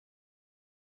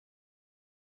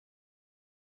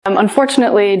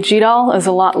Unfortunately, GDAL is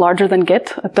a lot larger than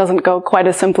Git. It doesn't go quite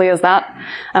as simply as that.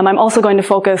 I'm also going to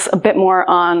focus a bit more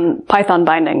on Python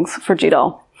bindings for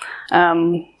GDAL.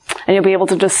 And you'll be able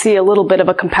to just see a little bit of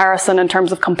a comparison in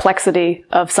terms of complexity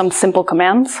of some simple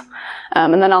commands.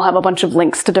 And then I'll have a bunch of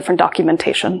links to different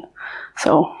documentation.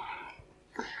 So,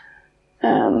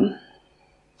 to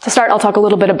start, I'll talk a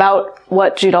little bit about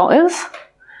what GDAL is,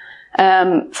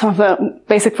 some of the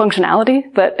basic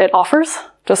functionality that it offers,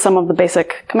 just some of the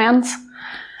basic commands,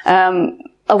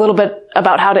 a little bit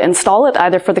about how to install it,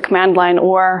 either for the command line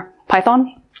or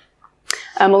Python,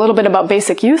 a little bit about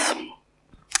basic use,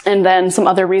 and then some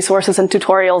other resources and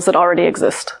tutorials that already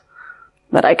exist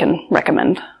that I can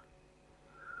recommend.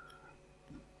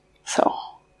 So,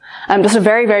 just a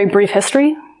very, very brief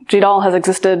history. GDAL has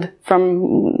existed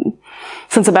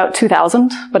since about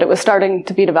 2000, but it was starting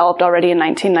to be developed already in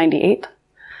 1998.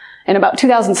 In about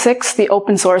 2006, the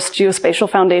open source Geospatial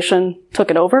Foundation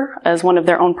took it over as one of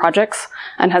their own projects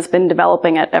and has been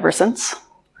developing it ever since.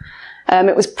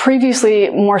 It was previously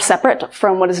more separate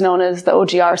from what is known as the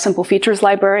OGR Simple Features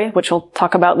Library, which we'll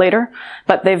talk about later,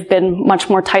 but they've been much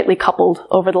more tightly coupled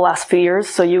over the last few years,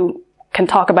 so you can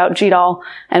talk about GDAL,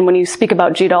 and when you speak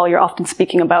about GDAL, you're often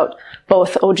speaking about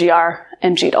both OGR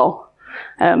and GDAL.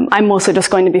 I'm mostly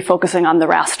just going to be focusing on the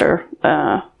raster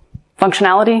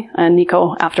functionality, and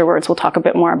Nico afterwards will talk a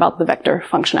bit more about the vector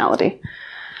functionality.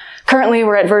 Currently,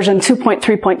 we're at version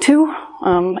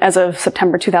 2.3.2 as of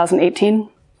September 2018,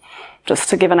 just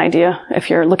to give an idea if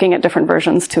you're looking at different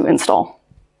versions to install.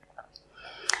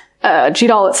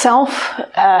 GDAL itself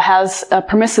has a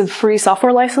permissive free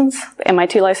software license, the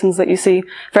MIT license that you see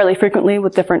fairly frequently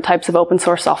with different types of open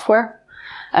source software.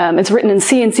 It's written in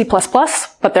C and C++,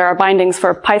 but there are bindings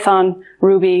for Python,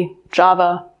 Ruby,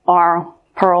 Java, R,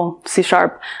 Perl, C#,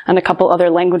 and a couple other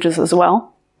languages as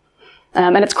well.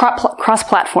 And it's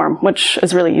cross-platform, which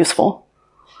is really useful.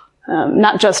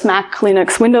 Not just Mac,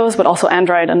 Linux, Windows, but also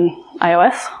Android and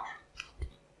iOS.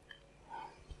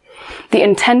 The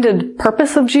intended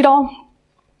purpose of GDAL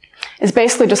is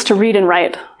basically just to read and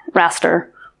write raster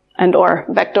and or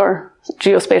vector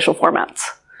geospatial formats.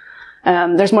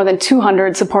 There's more than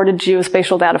 200 supported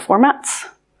geospatial data formats.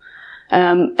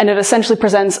 And it essentially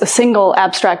presents a single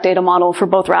abstract data model for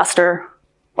both raster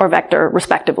or vector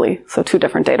respectively, so two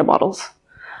different data models.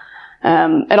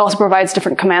 It also provides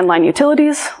different command line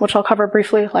utilities, which I'll cover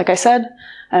briefly, like I said,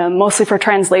 mostly for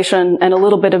translation and a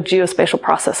little bit of geospatial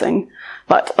processing.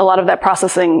 But a lot of that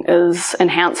processing is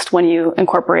enhanced when you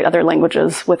incorporate other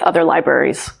languages with other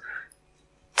libraries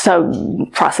to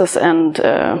process and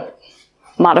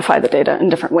modify the data in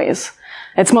different ways.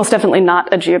 It's most definitely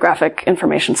not a geographic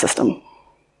information system.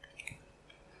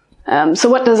 So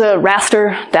what does a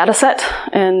raster dataset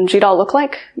in GDAL look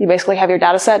like? You basically have your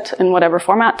dataset in whatever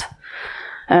format.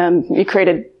 You create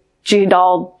a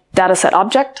GDAL dataset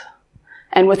object,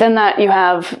 and within that you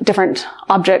have different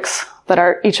objects that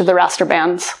are each of the raster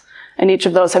bands, and each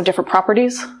of those have different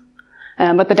properties.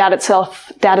 But the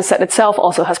dataset itself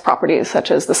also has properties such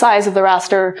as the size of the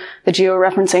raster, the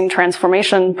georeferencing,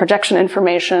 transformation, projection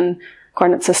information,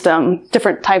 coordinate system,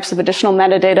 different types of additional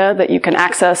metadata that you can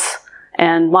access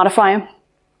and modify.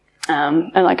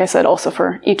 And like I said, also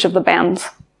for each of the bands.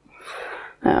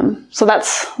 So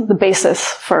that's the basis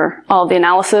for all the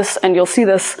analysis, and you'll see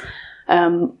this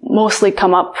mostly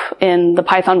come up in the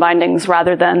Python bindings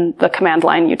rather than the command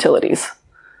line utilities.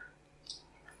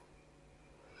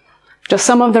 Just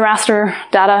some of the raster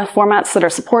data formats that are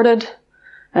supported.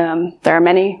 There are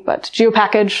many, but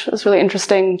GeoPackage is really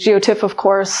interesting. GeoTIFF, of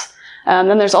course.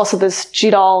 Then there's also this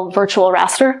GDAL virtual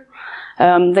raster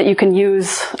that you can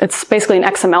use. It's basically an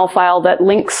XML file that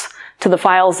links to the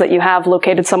files that you have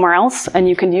located somewhere else, and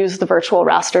you can use the virtual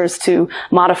rasters to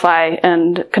modify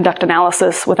and conduct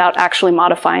analysis without actually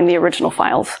modifying the original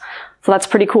files. So that's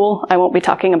pretty cool. I won't be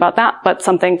talking about that, but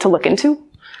something to look into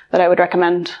that I would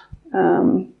recommend.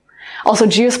 Also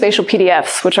geospatial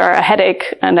PDFs, which are a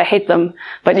headache, and I hate them,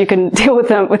 but you can deal with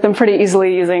them pretty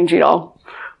easily using GDAL,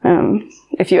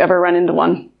 if you ever run into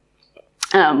one.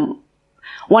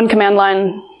 One command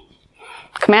line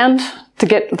command to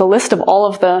get the list of all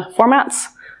of the formats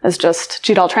is just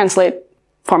GDAL translate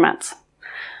formats.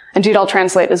 And GDAL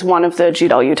translate is one of the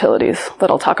GDAL utilities that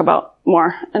I'll talk about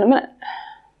more in a minute.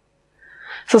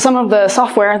 So some of the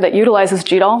software that utilizes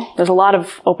GDAL, there's a lot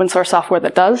of open source software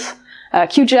that does.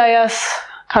 QGIS,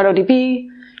 CartoDB,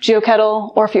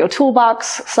 GeoKettle, Orfeo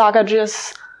Toolbox,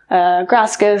 SagaGIS,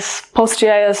 GrassGIS,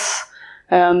 PostGIS.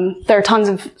 There are tons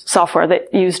of software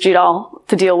that use GDAL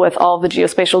to deal with all of the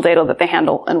geospatial data that they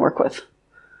handle and work with.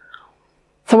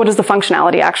 So what does the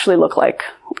functionality actually look like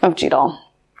of GDAL?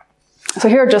 So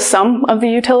here are just some of the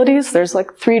utilities. There's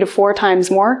like 3 to 4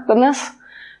 times more than this.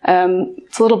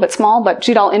 It's a little bit small, but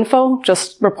GDAL info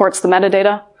just reports the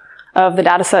metadata of the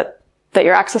dataset that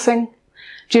you're accessing.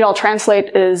 GDAL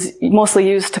translate is mostly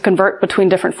used to convert between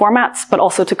different formats, but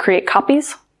also to create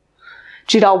copies.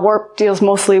 GDAL warp deals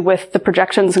mostly with the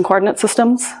projections and coordinate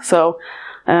systems. So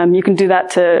you can do that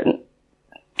to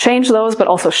change those, but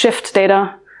also shift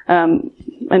data and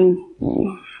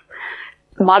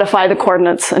modify the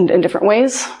coordinates in different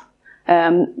ways.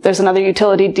 There's another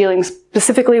utility dealing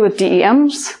specifically with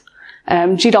DEMs.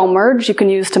 GDAL merge you can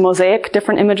use to mosaic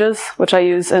different images, which I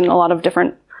use in a lot of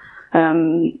different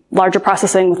larger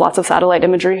processing with lots of satellite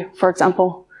imagery, for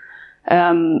example.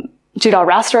 GDAL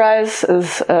rasterize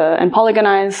and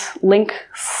polygonize link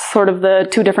sort of the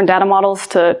 2 different data models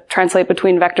to translate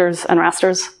between vectors and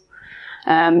rasters.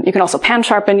 You can also pan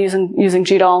sharpen using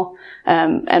GDAL.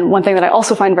 And one thing that I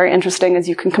also find very interesting is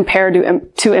you can compare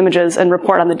 2 images and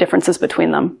report on the differences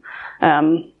between them,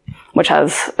 which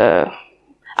has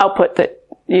output that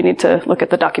you need to look at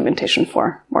the documentation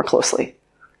for more closely.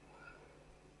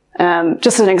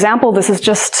 Just an example, this is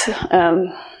just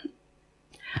a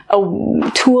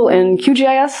tool in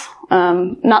QGIS,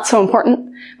 not so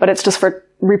important, but it's just for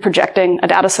reprojecting a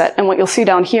data set. And what you'll see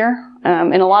down here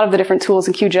in a lot of the different tools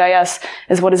in QGIS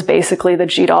is what is basically the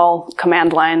GDAL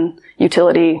command line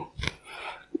utility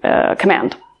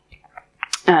command.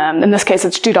 In this case,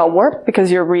 it's GDAL warp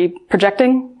because you're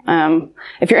reprojecting.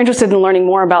 If you're interested in learning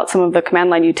more about some of the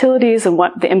command line utilities and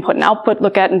what the input and output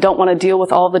look at and don't want to deal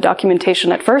with all of the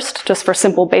documentation at first, just for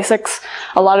simple basics,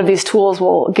 a lot of these tools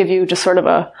will give you just sort of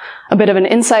a bit of an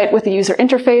insight with the user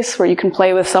interface where you can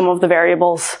play with some of the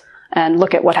variables and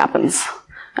look at what happens.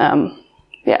 Yeah.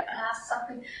 Ask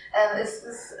something. Is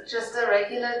this just a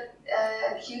regular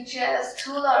QGIS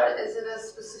tool, or is it a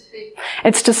specific?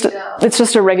 It's just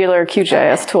a regular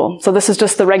QGIS tool. So this is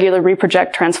just the regular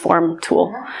reproject transform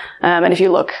tool. And if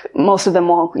you look, most of them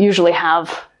will usually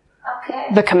have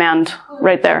the command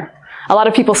right there. A lot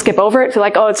of people skip over it. They're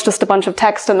like, oh, it's just a bunch of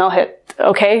text, and they'll hit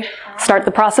OK, start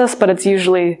the process. But it's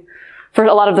usually, for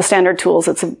a lot of the standard tools,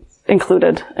 it's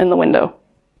included in the window.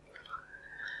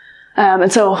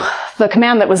 And so the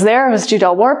command that was there was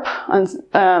GDAL warp. And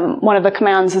one of the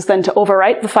commands is then to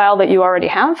overwrite the file that you already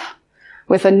have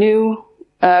with a new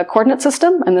coordinate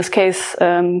system, in this case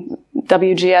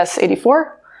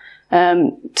WGS84,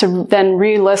 to then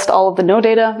relist all of the no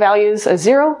data values as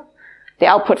 0. The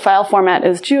output file format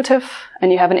is GeoTIFF,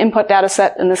 and you have an input data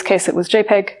set. In this case, it was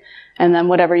JPEG, and then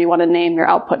whatever you want to name your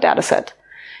output data set.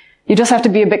 You just have to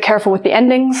be a bit careful with the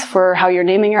endings for how you're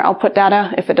naming your output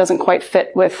data. If it doesn't quite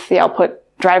fit with the output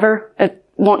driver, it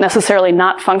won't necessarily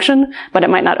not function, but it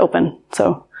might not open.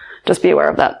 So just be aware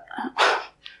of that.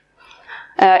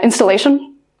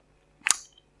 Installation.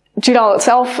 GDAL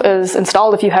itself is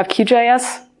installed if you have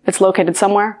QGIS. It's located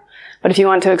somewhere. But if you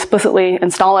want to explicitly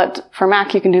install it for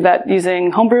Mac, you can do that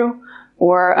using Homebrew,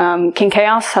 or King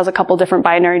Chaos has a couple different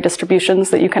binary distributions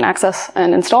that you can access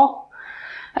and install.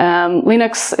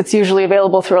 Linux, it's usually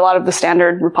available through a lot of the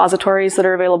standard repositories that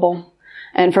are available.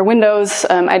 And for Windows,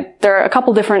 there are a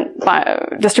couple different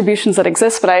distributions that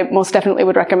exist, but I most definitely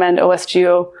would recommend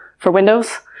OSGeo for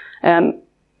Windows.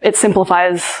 It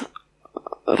simplifies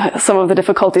some of the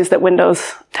difficulties that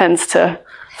Windows tends to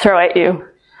throw at you.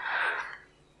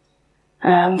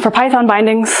 For Python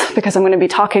bindings, because I'm going to be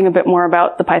talking a bit more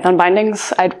about the Python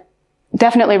bindings, I'd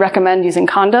definitely recommend using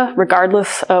Conda,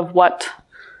 regardless of what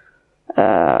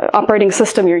operating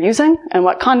system you're using. And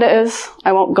what Conda is,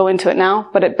 I won't go into it now,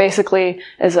 but it basically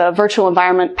is a virtual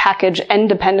environment package and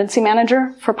dependency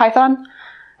manager for Python.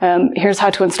 Here's how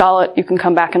to install it. You can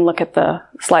come back and look at the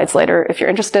slides later if you're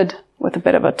interested, with a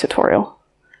bit of a tutorial.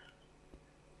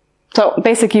 So,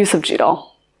 basic use of GDAL.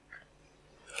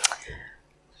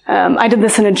 I did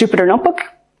this in a Jupyter notebook.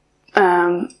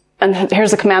 And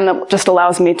here's a command that just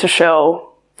allows me to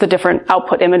show the different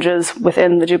output images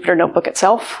within the Jupyter notebook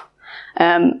itself.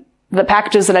 The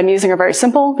packages that I'm using are very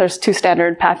simple. There's 2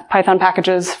 standard Python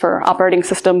packages for operating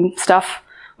system stuff,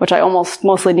 which I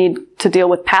mostly need to deal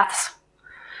with paths.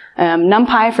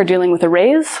 NumPy for dealing with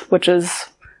arrays, which is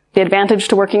the advantage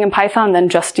to working in Python than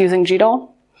just using GDAL.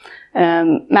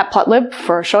 Matplotlib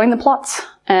for showing the plots,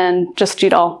 and just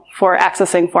GDAL for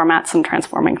accessing formats and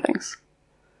transforming things.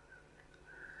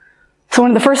 So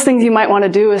one of the first things you might want to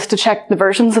do is to check the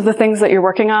versions of the things that you're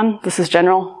working on. This is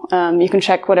general. You can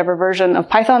check whatever version of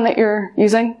Python that you're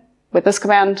using with this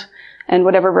command, and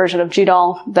whatever version of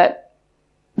GDAL that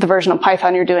the version of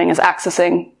Python you're doing is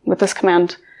accessing with this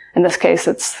command. In this case,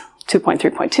 it's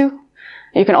 2.3.2.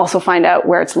 You can also find out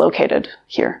where it's located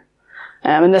here.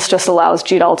 And this just allows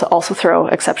GDAL to also throw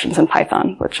exceptions in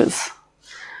Python, which is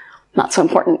not so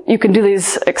important. You can do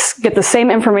these, get the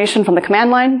same information from the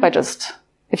command line by just,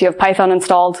 if you have Python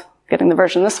installed, getting the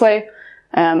version this way,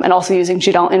 and also using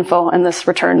GDAL info, and this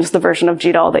returns the version of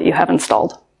GDAL that you have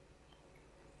installed.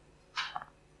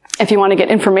 If you want to get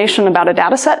information about a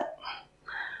data set,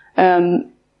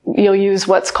 you'll use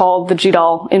what's called the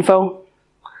GDAL info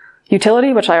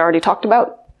utility, which I already talked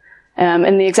about.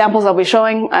 In the examples I'll be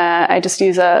showing, I just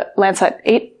use a Landsat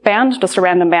 8 band, just a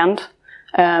random band,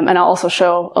 and I'll also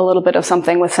show a little bit of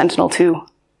something with Sentinel-2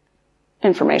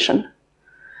 information.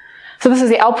 So this is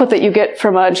the output that you get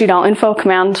from a GDAL info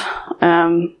command.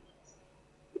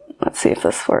 Let's see if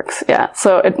this works. Yeah,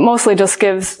 so it mostly just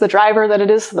gives the driver that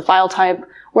it is, the file type,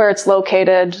 where it's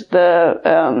located,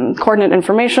 the coordinate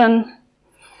information,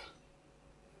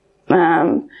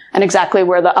 and exactly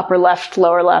where the upper left,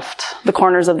 lower left, the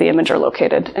corners of the image are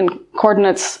located, and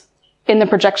coordinates in the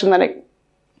projection that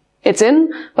it's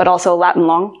in, but also lat and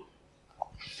long.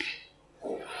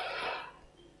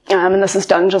 And this is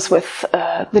done just with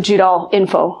the GDAL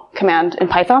info command in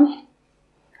Python.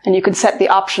 And you can set the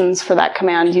options for that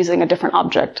command using a different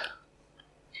object.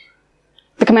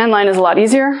 The command line is a lot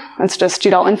easier. It's just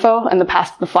GDAL info and the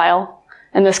path to the file.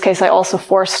 In this case, I also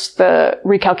forced the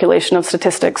recalculation of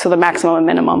statistics, so the maximum and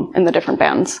minimum in the different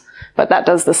bands. But that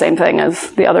does the same thing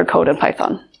as the other code in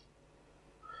Python.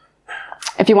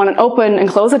 If you want to open and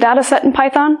close a data set in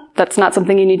Python, that's not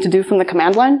something you need to do from the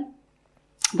command line,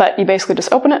 but you basically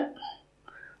just open it.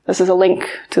 This is a link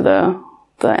to the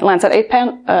Landsat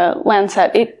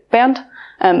 8 band,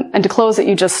 and to close it,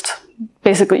 you just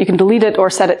basically, you can delete it or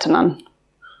set it to none.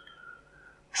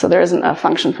 So there isn't a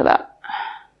function for that.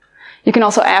 You can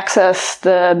also access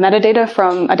the metadata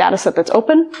from a data set that's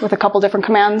open with a couple different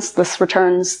commands. This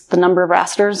returns the number of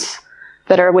rasters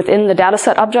that are within the data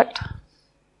set object.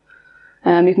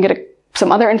 You can get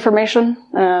some other information,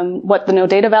 what the no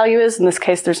data value is. In this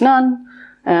case, there's none.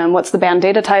 What's the band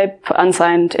data type,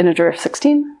 unsigned integer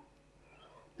 16.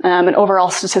 And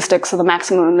overall statistics of the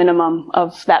maximum and minimum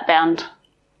of that band.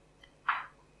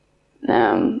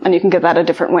 And you can get that a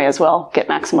different way as well. Get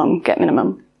maximum, get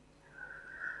minimum.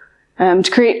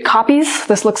 To create copies,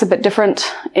 this looks a bit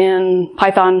different in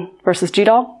Python versus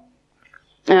GDAL.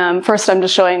 First, I'm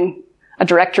just showing a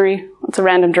directory. It's a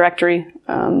random directory,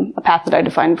 a path that I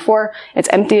defined before. It's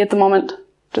empty at the moment,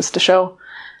 just to show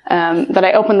that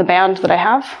I open the band that I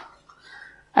have.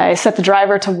 I set the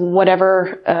driver to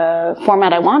whatever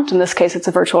format I want. In this case, it's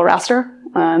a virtual raster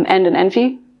and an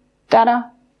NV data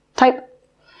type.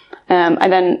 I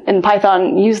then, in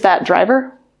Python, use that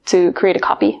driver to create a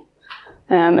copy.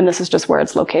 And this is just where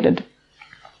it's located.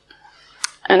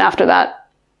 And after that,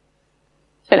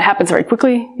 it happens very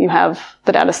quickly. You have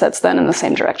the data sets then in the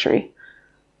same directory.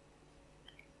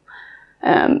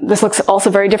 This looks also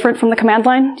very different from the command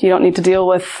line. You don't need to deal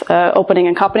with opening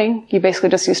and copying. You basically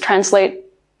just use translate,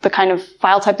 the kind of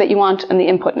file type that you want, and the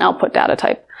input and output data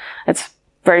type. It's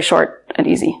very short and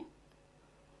easy.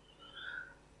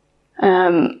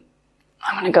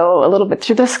 I'm going to go a little bit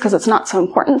through this because it's not so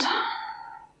important.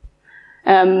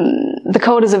 The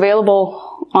code is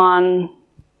available on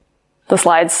the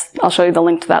slides. I'll show you the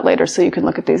link to that later so you can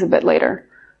look at these a bit later.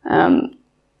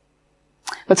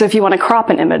 But so if you want to crop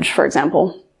an image, for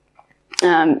example,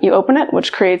 you open it,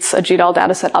 which creates a GDAL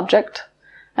dataset object.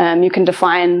 You can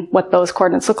define what those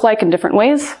coordinates look like in different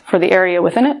ways for the area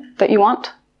within it that you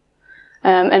want.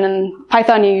 And in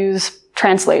Python, you use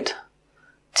translate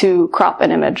to crop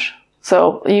an image.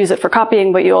 So you use it for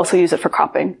copying, but you also use it for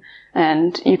cropping.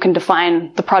 And you can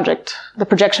define the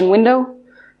projection window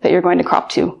that you're going to crop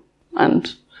to.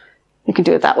 And you can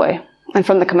do it that way. And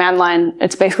from the command line,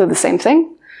 it's basically the same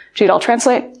thing. GDAL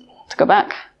translate, to go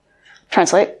back,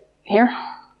 translate here.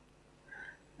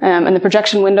 And the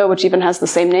projection window, which even has the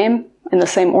same name, in the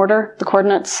same order, the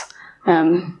coordinates,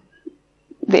 the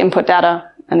input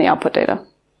data, and the output data.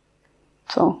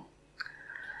 So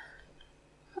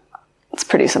it's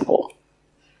pretty simple.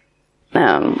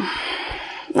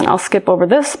 And I'll skip over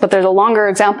this, but there's a longer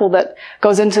example that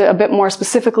goes into a bit more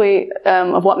specifically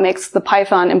of what makes the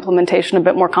Python implementation a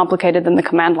bit more complicated than the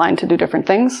command line to do different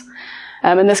things.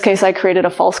 In this case, I created a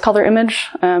false color image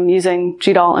using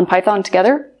GDAL and Python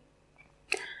together.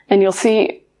 And you'll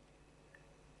see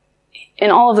in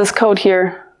all of this code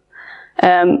here,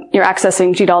 you're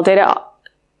accessing GDAL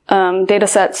data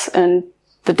sets and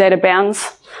the data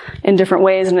bands in different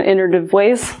ways and in iterative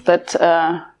ways that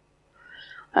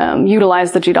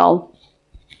utilize the GDAL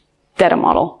data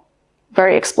model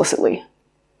very explicitly.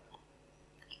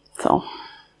 So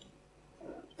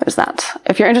there's that.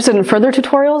 If you're interested in further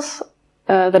tutorials,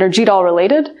 that are GDAL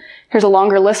related. Here's a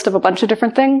longer list of a bunch of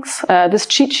different things. This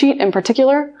cheat sheet in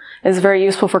particular is very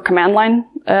useful for command line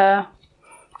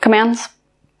commands.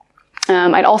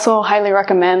 I'd also highly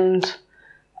recommend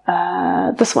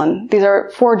this one. These are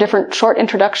 4 different short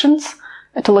introductions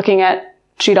to looking at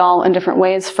GDAL in different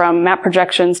ways, from map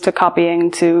projections to copying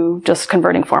to just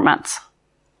converting formats.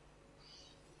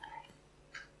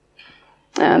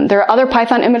 There are other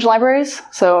Python image libraries.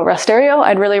 So Rasterio,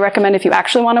 I'd really recommend if you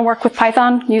actually want to work with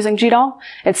Python using GDAL.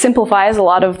 It simplifies a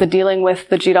lot of the dealing with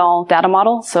the GDAL data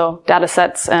model, so data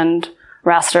sets and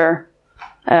raster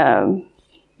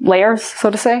layers,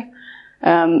 so to say,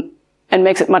 and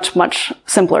makes it much, much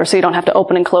simpler. So you don't have to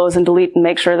open and close and delete and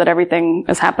make sure that everything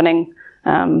is happening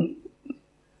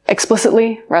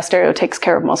explicitly. Rasterio takes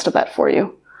care of most of that for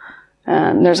you.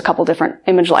 There's a couple different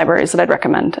image libraries that I'd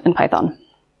recommend in Python.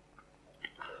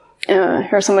 Here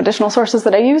are some additional sources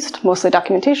that I used, mostly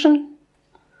documentation.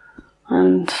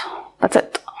 And that's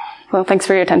it. Well, thanks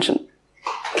for your attention.